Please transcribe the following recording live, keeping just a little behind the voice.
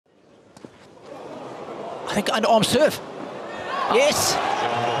I think underarm serve. Yes.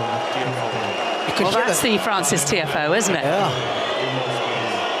 Well, that's the Francis Tiafoe, isn't it? Yeah.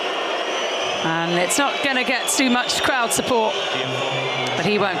 And it's not going to get too much crowd support, but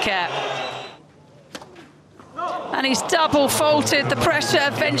he won't care. And he's double faulted, the pressure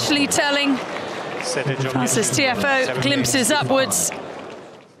eventually telling. Francis Tiafoe glimpses upwards.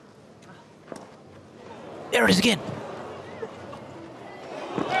 There it is again.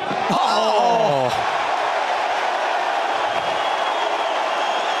 Oh!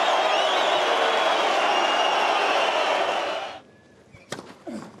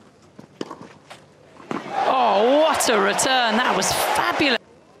 Oh, what a return. That was fabulous.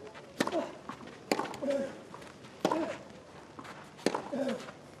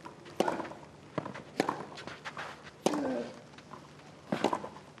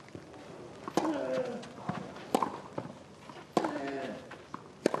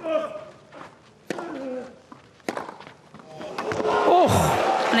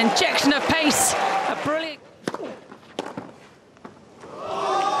 Oh, an injection of pace. A brilliant.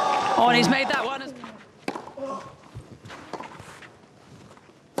 Oh, and he's made that one.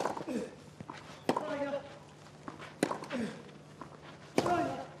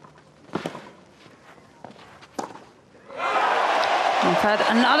 We've had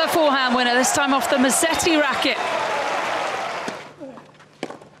another forehand winner, this time off the Musetti racket.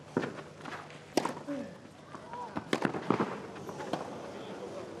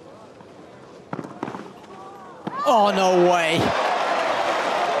 Oh, no way.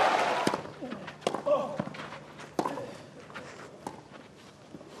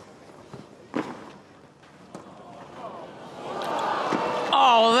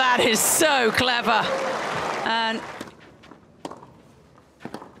 Oh, that is so clever. And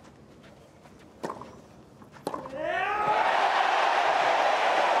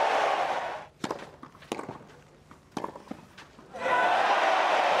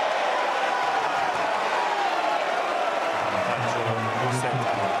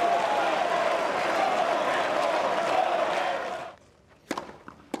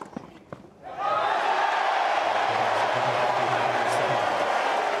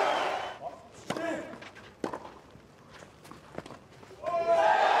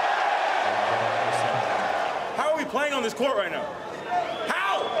playing on this court right now?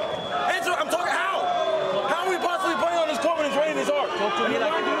 How? Answer, I'm talking how? How are we possibly playing on this court when it's raining this hard? Talk to me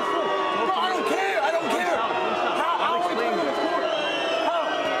like you do. Bro, I don't care. I don't care. How are we playing on this court? How?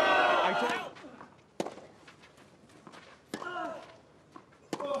 I told you.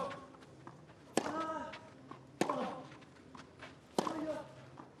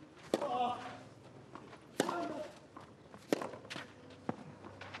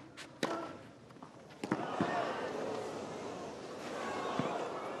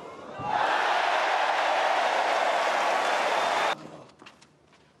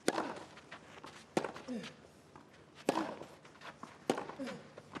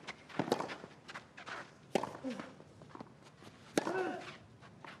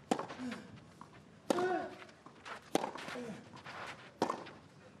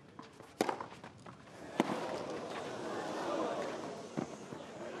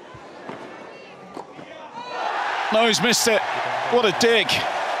 No, he's missed it. What a dig.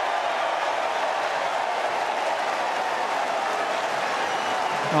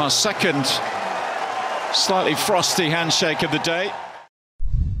 Our second slightly frosty handshake of the day.